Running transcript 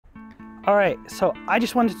Alright, so I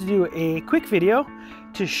just wanted to do a quick video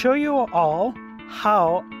to show you all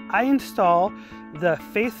how I install the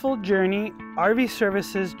Faithful Journey RV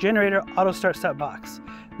Services Generator Auto Start Stop box.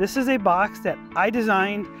 This is a box that I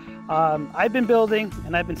designed, I've been building,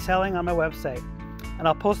 and I've been selling on my website. And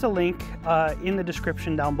I'll post a link in the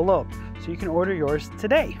description down below, so you can order yours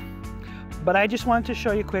today. But I just wanted to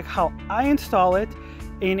show you quick how I install it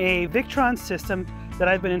in a Victron system that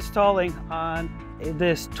I've been installing on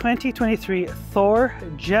this 2023 Thor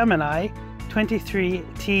Gemini 23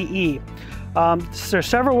 TE. There's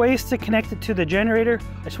several ways to connect it to the generator.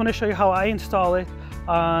 I just want to show you how I install it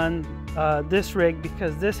on this rig,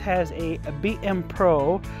 because this has a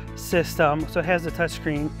BMPro system, so it has the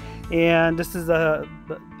touchscreen. And this is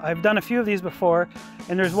I've done a few of these before,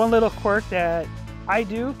 and there's one little quirk that I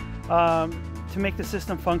do to make the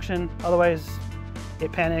system function. Otherwise,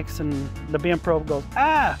 it panics and the BMPro goes,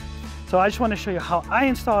 ah! So I just want to show you how I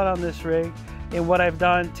install it on this rig and what I've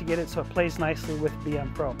done to get it so it plays nicely with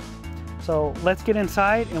BMPro. So let's get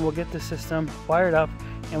inside and we'll get the system wired up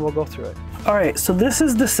and we'll go through it. All right, so this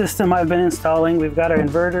is the system I've been installing. We've got our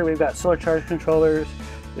inverter, we've got solar charge controllers,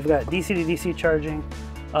 we've got DC to DC charging,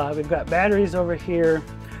 we've got batteries over here,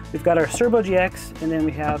 we've got our Servo GX, and then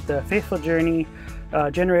we have the Faithful Journey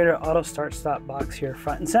Generator Auto Start Stop box here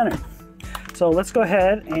front and center. So let's go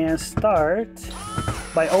ahead and start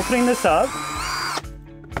by opening this up.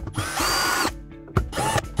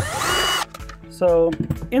 So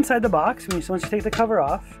inside the box, once you take the cover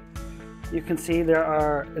off, you can see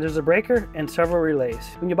there's a breaker and several relays.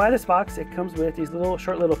 When you buy this box, it comes with these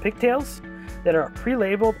short little pigtails that are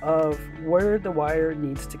pre-labeled of where the wire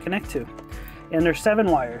needs to connect to. And there's 7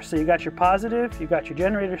 wires. So you got your positive, you've got your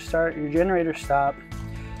generator start, your generator stop,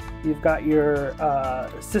 you've got your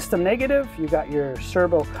system negative, you've got your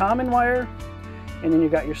servo common wire, and then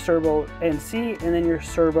you've got your servo NC, and then your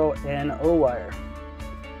servo NO wire.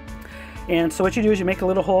 And so what you do is you make a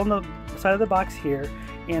little hole in the side of the box here,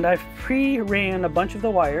 and I've pre-ran a bunch of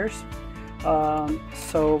the wires.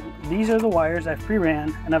 So these are the wires I've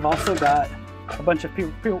pre-ran, and I've also got a bunch of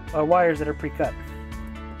wires that are pre-cut.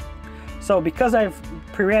 So because I've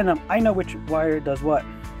pre-ran them, I know which wire does what.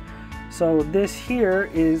 So this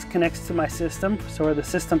here connects to my system, so the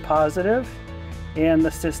system positive and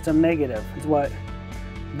the system negative is what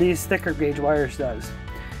these thicker gauge wires does.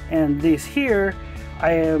 And these here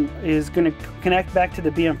is going to connect back to the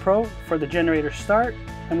BMPro for the generator start.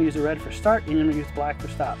 I'm going to use the red for start, and I'm going to use black for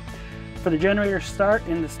stop. For the generator start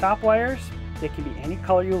and the stop wires, they can be any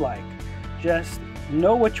color you like. Just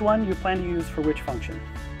know which one you plan to use for which function.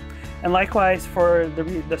 And likewise for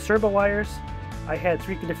the servo wires, I had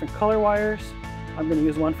 3 different color wires. I'm going to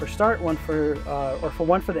use one for start, one for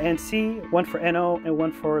one for the NC, one for NO, and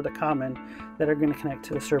one for the common that are going to connect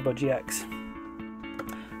to the Servo GX.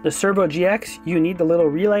 The Servo GX, you need the little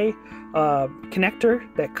relay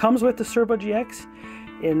connector that comes with the Servo GX,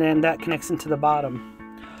 and then that connects into the bottom.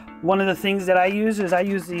 One of the things that I use is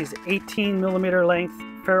these 18mm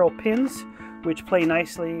length ferrule pins, which play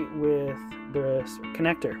nicely with the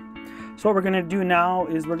connector. So what we're going to do now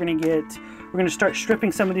is we're going to start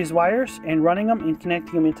stripping some of these wires and running them and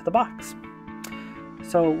connecting them into the box.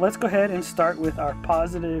 So let's go ahead and start with our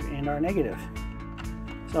positive and our negative.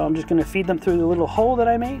 So I'm just going to feed them through the little hole that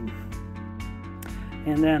I made.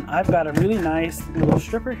 And then I've got a really nice little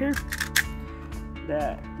stripper here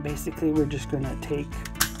that basically we're just going to take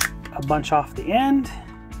a bunch off the end,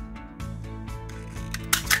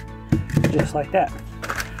 just like that.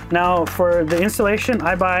 Now for the installation,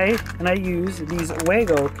 I buy and I use these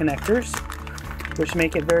Wago connectors, which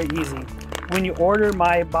make it very easy. When you order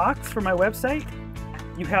my box for my website,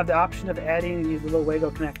 you have the option of adding these little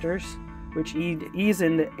Wago connectors, which ease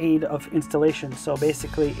in the aid of installation. So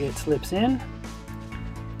basically it slips in,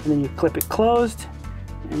 and then you clip it closed,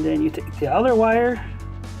 and then you take the other wire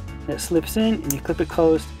that slips in and you clip it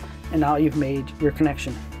closed, and now you've made your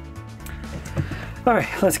connection. All right,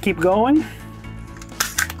 let's keep going.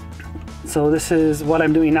 So this is what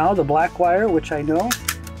I'm doing now, the black wire, which I know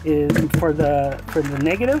is for the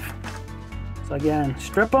negative. So again,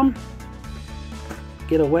 strip them,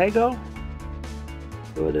 get a Wago,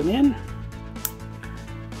 put them in,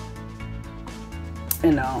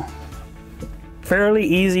 and now fairly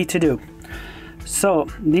easy to do. So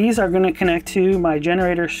these are going to connect to my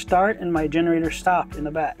generator start and my generator stop in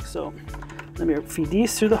the back. So let me feed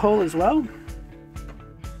these through the hole as well.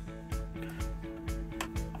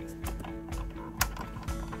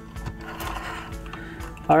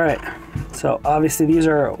 All right, so obviously these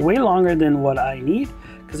are way longer than what I need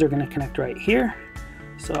because they're going to connect right here.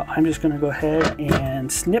 So I'm just going to go ahead and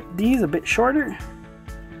snip these a bit shorter.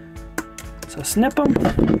 So snip them,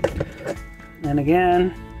 then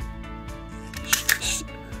again,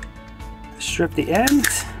 strip the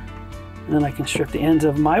ends, and then I can strip the ends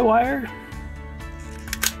of my wire.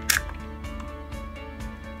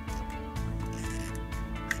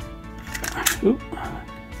 Oop.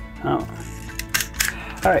 Oh.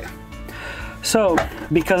 All right, so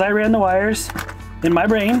because I ran the wires in my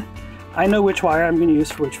brain, I know which wire I'm going to use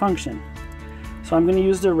for which function. So I'm going to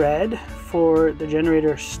use the red for the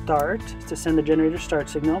generator start, to send the generator start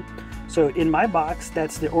signal. So in my box,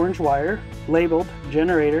 that's the orange wire labeled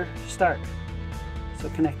generator start. So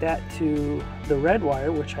connect that to the red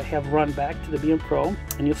wire, which I have run back to the BMPro,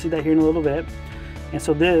 and you'll see that here in a little bit. And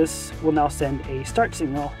so this will now send a start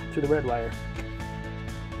signal through the red wire.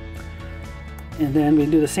 And then we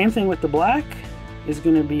do the same thing with the black. Is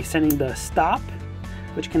going to be sending the stop,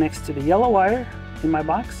 which connects to the yellow wire in my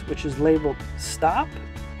box, which is labeled stop,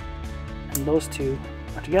 and those two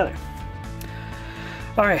are together.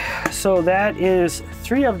 All right, so that is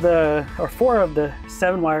 4 of the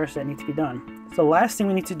 7 wires that need to be done. So the last thing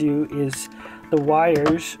we need to do is the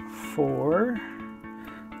wires for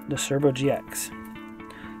the Servo GX.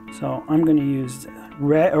 So I'm going to use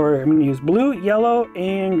blue, yellow,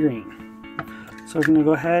 and green. So we're going to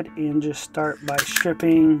go ahead and just start by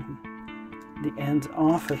stripping the ends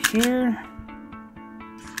off of here.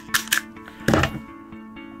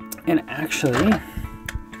 And actually,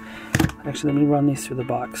 let me run these through the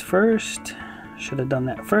box first. Should have done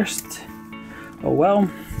that first. Oh well.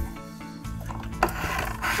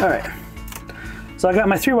 All right. So I got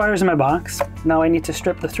my 3 wires in my box. Now I need to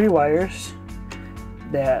strip the 3 wires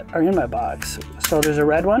that are in my box. So there's a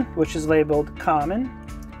red one, which is labeled common,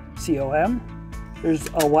 COM. There's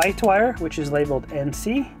a white wire, which is labeled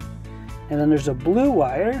NC. And then there's a blue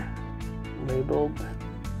wire labeled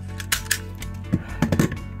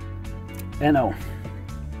NO.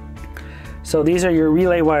 So these are your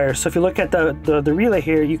relay wires. So if you look at the relay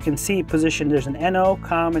here, you can see position. There's an NO,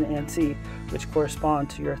 COM, and NC, which correspond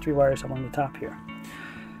to your 3 wires along the top here.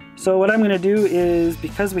 So what I'm going to do is,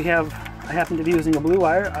 because I happen to be using a blue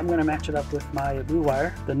wire, I'm going to match it up with my blue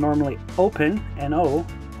wire, the normally open NO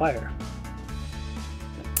wire.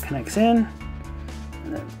 It connects in,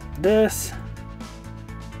 and then this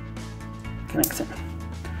connects in.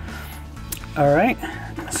 All right,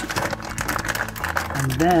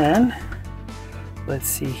 and then let's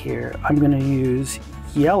see here. I'm going to use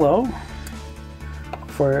yellow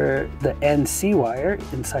for the NC wire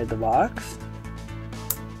inside the box,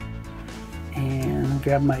 and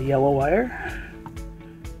grab my yellow wire,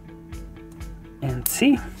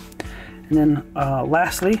 NC, and then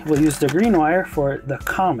lastly we'll use the green wire for the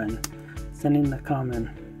common, sending the common.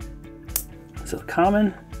 So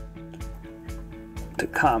common to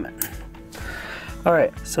common. All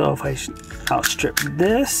right, so if I'll strip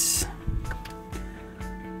this,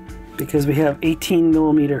 because we have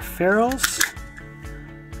 18mm ferrules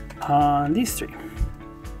on these 3.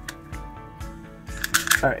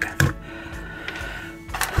 All right,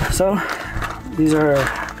 so these are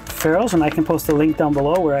ferrules, and I can post a link down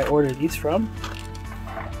below where I ordered these from.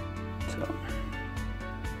 So,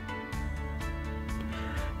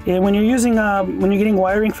 and when you're using, when you're getting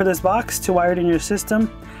wiring for this box to wire it in your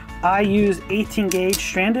system, I use 18 gauge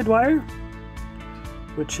stranded wire,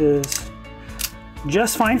 which is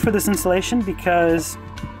just fine for this installation because,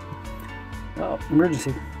 well,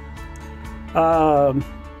 emergency.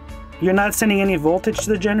 You're not sending any voltage to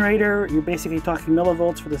the generator. You're basically talking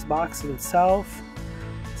millivolts for this box itself.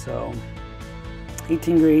 So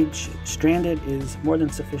 18 gauge stranded is more than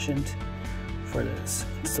sufficient for this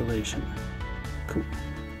installation. Cool.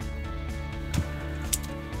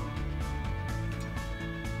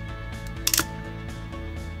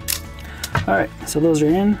 All right, so those are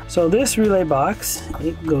in. So this relay box,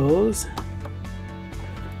 it goes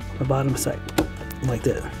the bottom side like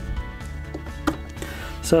this.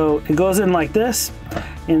 So it goes in like this,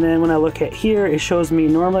 and then when I look at here, it shows me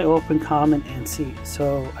normally open, common, and NC.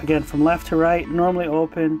 So again, from left to right, normally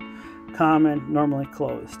open, common, normally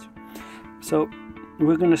closed. So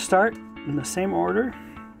we're going to start in the same order.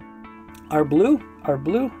 Our blue,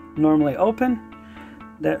 normally open.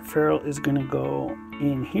 That ferrule is going to go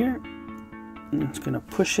in here, and it's going to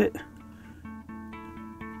push it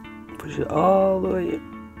all the way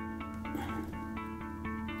in.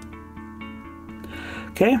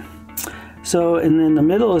 Okay, so and then the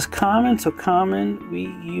middle is common. So common, we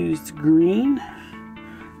used green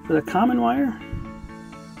for the common wire.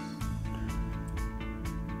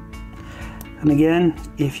 And again,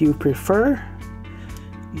 if you prefer,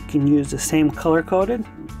 you can use the same color coded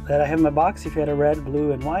that I have in my box. If you had a red,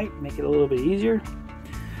 blue, and white, make it a little bit easier.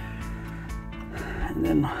 And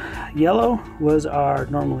then yellow was our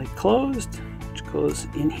normally closed. goes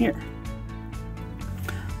in here.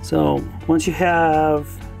 So once you have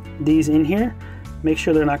these in here, make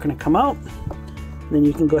sure they're not going to come out. Then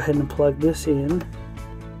you can go ahead and plug this in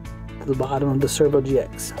to the bottom of the Servo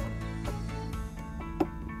GX.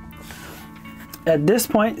 At this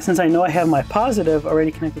point, since I know I have my positive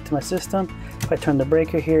already connected to my system, if I turn the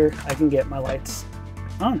breaker here, I can get my lights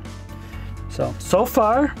on. So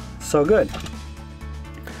far, so good.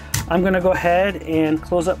 I'm gonna go ahead and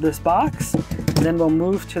close up this box, and then we'll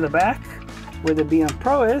move to the back where the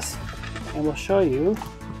BMPro is, and we'll show you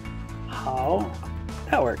how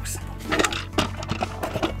that works.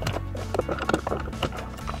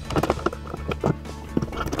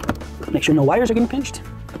 Make sure no wires are getting pinched.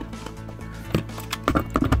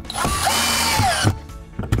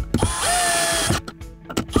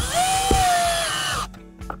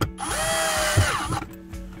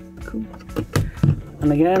 Cool.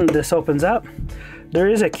 And again, this opens up. There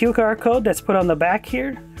is a QR code that's put on the back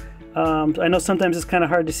here. I know sometimes it's kind of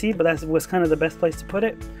hard to see, but that was kind of the best place to put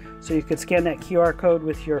it. So you could scan that QR code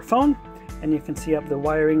with your phone, and you can see up the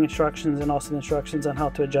wiring instructions and also the instructions on how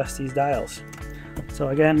to adjust these dials. So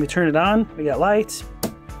again, we turn it on, we got lights.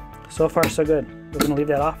 So far so good. We're gonna leave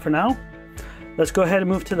that off for now. Let's go ahead and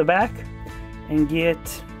move to the back and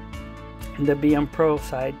get the BMPro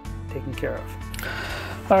side taken care of.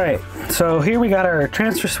 All right, so here we got our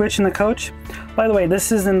transfer switch in the coach. By the way,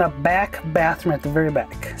 this is in the back bathroom at the very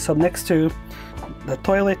back. So next to the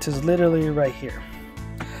toilet is literally right here.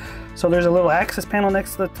 So there's a little access panel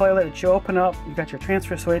next to the toilet that you open up. You got your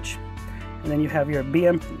transfer switch, and then you have your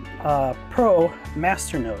BMPro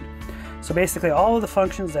master node. So basically all of the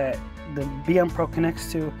functions that the BMPro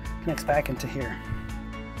connects back into here.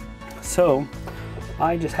 So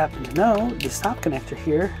I just happen to know the stop connector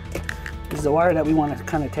here is the wire that we want to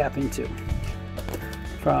kind of tap into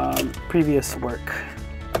from previous work.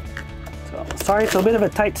 So sorry, it's a bit of a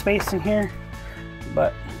tight space in here,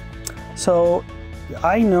 but so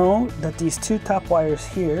I know that these two top wires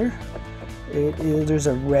here, there's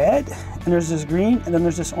a red and there's this green and then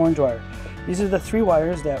there's this orange wire. These are the three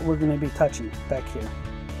wires that we're going to be touching back here.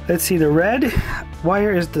 Let's see, the red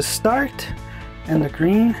wire is the start and the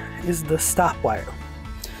green is the stop wire.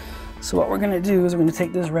 So what we're going to do is we're going to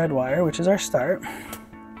take this red wire, which is our start,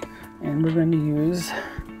 and we're going to use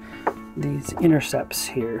these intercepts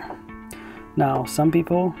here. Now, some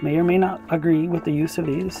people may or may not agree with the use of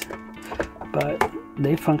these, but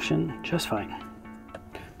they function just fine.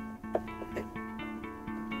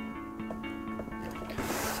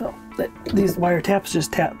 So these wire taps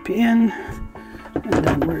just tap in, and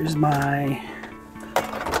then where's my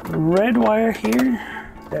red wire here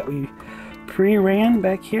that we pre-ran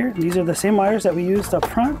back here. These are the same wires that we used up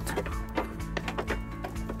front.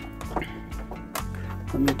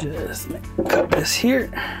 Let me just cut this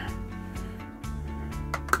here.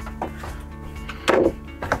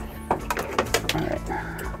 All right,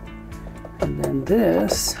 and then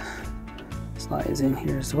this slides in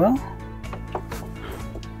here as well.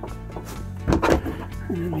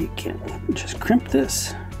 And then we can just crimp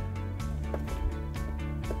this.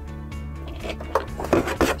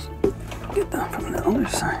 Get that from the other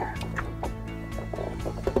side.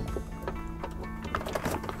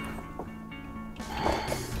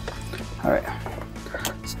 All right,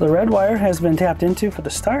 so the red wire has been tapped into for the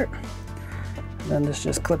start. Then this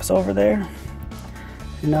just clips over there.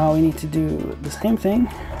 And now we need to do the same thing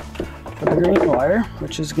for the green wire,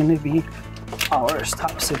 which is going to be our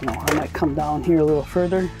stop signal. I might come down here a little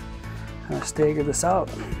further, kind of stagger this out.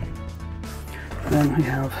 And then we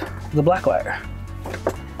have the black wire.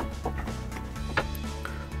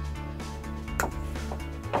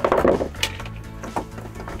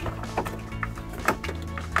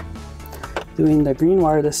 Doing the green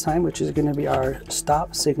wire this time, which is going to be our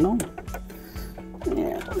stop signal.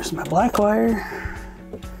 And there's my black wire.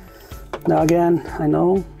 Now again, I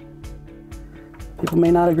know people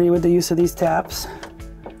may not agree with the use of these taps,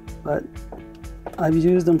 but I've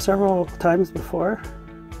used them several times before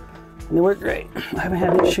and they work great. I haven't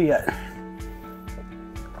had an issue yet.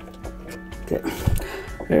 Okay,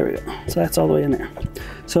 there we go. So that's all the way in there.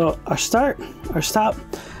 So our start, our stop.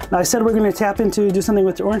 Now I said we're going to tap into do something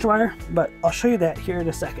with the orange wire, but I'll show you that here in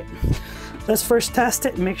a second. Let's first test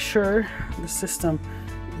it and make sure the system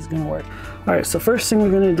is going to work. All right, so first thing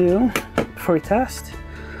we're going to do before we test,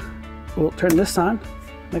 we'll turn this on,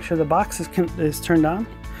 make sure the box is turned on,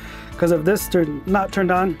 because if this is not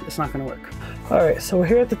turned on, it's not going to work. All right, so we're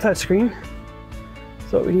here at the touch screen.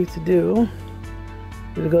 So what we need to do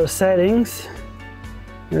is go to settings.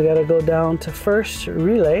 We got to go down to first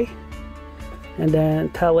relay, and then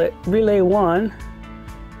tell it relay 1.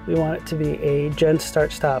 We want it to be a gen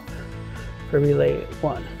start stop for relay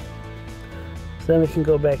 1. So then we can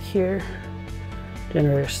go back here,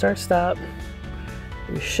 generator start stop.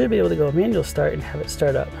 We should be able to go manual start and have it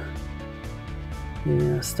start up.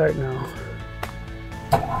 Yeah, start now.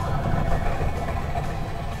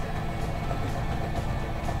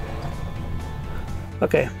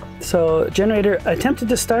 Okay, so generator attempted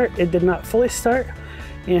to start, it did not fully start,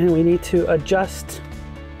 and we need to adjust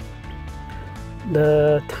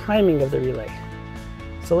the timing of the relay.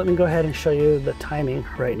 So let me go ahead and show you the timing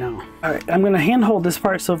right now. All right, I'm gonna hand hold this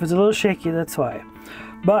part, so if it's a little shaky, that's why.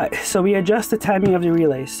 But, so we adjust the timing of the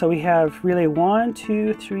relays. So we have relay 1,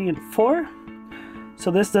 2, 3, and 4. So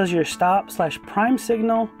this does your stop/prime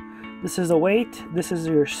signal. This is a wait, this is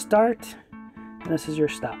your start, and this is your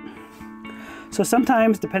stop. So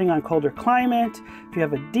sometimes, depending on colder climate, if you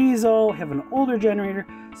have a diesel, have an older generator,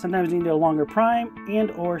 sometimes you need a longer prime and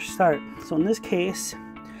or start. So in this case,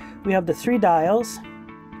 we have the 3 dials.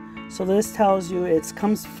 So this tells you when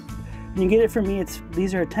you get it from me,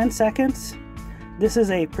 these are 10 seconds. This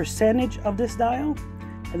is a percentage of this dial,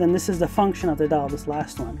 and then this is the function of the dial, this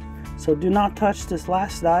last one. So do not touch this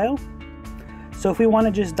last dial. So if we want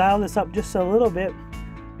to just dial this up just a little bit,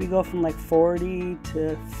 we go from like 40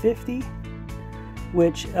 to 50.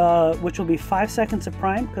 Which will be 5 seconds of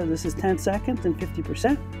prime, because this is 10 seconds and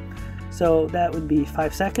 50%. So that would be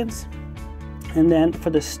 5 seconds. And then for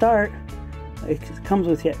the start, it comes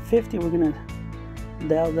with yet 50. We're gonna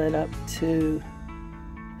dial that up to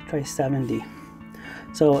try 70.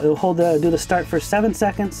 So it'll do the start for 7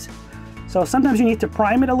 seconds. So sometimes you need to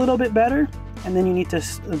prime it a little bit better, and then you need to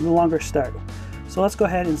the longer start. So let's go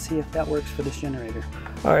ahead and see if that works for this generator.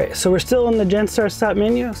 All right, so we're still in the Gen Start Stop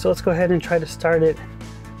menu, so let's go ahead and try to start it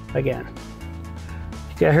again.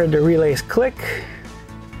 Okay, I heard the relays click.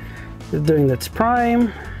 It's doing its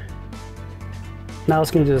prime. Now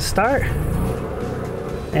it's gonna do the start.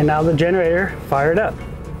 And now the generator fired up.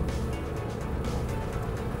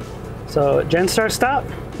 So Gen Start Stop,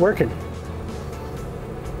 working.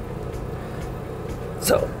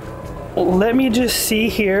 So let me just see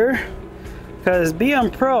here, because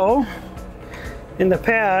BMPro, in the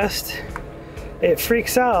past, it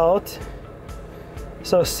freaks out.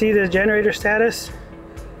 So see the generator status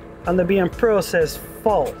on the BMPro says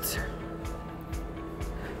fault.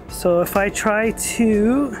 So if I try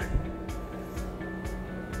to,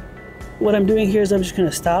 what I'm doing here is I'm just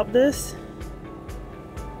gonna stop this.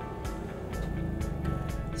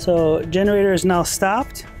 So generator is now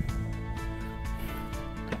stopped.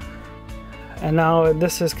 And now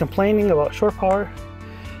this is complaining about short power.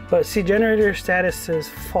 But see, generator status says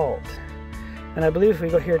fault. And I believe if we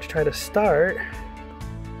go here to try to start,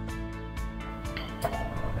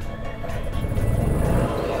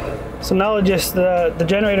 so now just the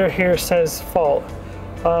generator here says fault.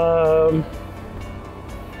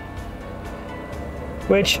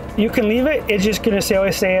 Which you can leave it, it's just gonna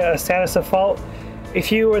always say a status of fault.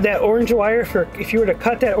 If you were that orange wire, if you were to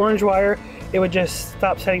cut that orange wire, it would just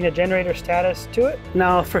stop setting the generator status to it.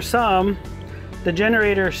 Now for some, the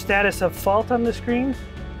generator status of fault on the screen,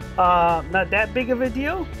 not that big of a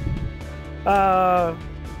deal,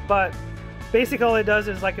 but basically all it does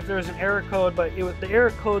is, like, if there was an error code, but the error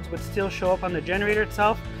codes would still show up on the generator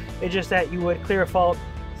itself. It's just that you would clear a fault.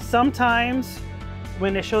 Sometimes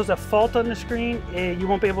when it shows a fault on the screen, you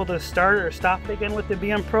won't be able to start or stop it again with the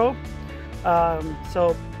BMPro.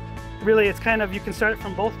 So really it's kind of, you can start it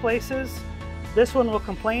from both places. This one will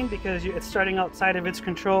complain because it's starting outside of its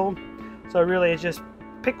control. So really it's just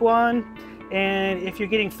pick one, and if you're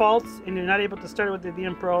getting faults and you're not able to start it with the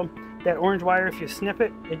BMPro, that orange wire, if you snip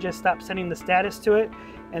it, it just stops sending the status to it,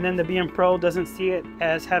 and then the BMPro doesn't see it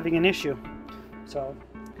as having an issue. So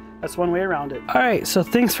that's one way around it. All right, so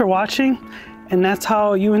thanks for watching, and that's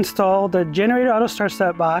how you install the generator auto start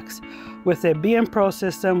stop box with a BMPro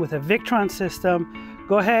system, with a Victron system.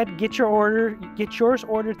 Go ahead, get yours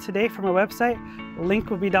ordered today from our website. The link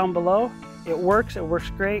will be down below. It works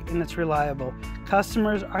great, and it's reliable.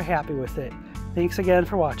 Customers are happy with it. Thanks again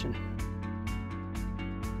for watching.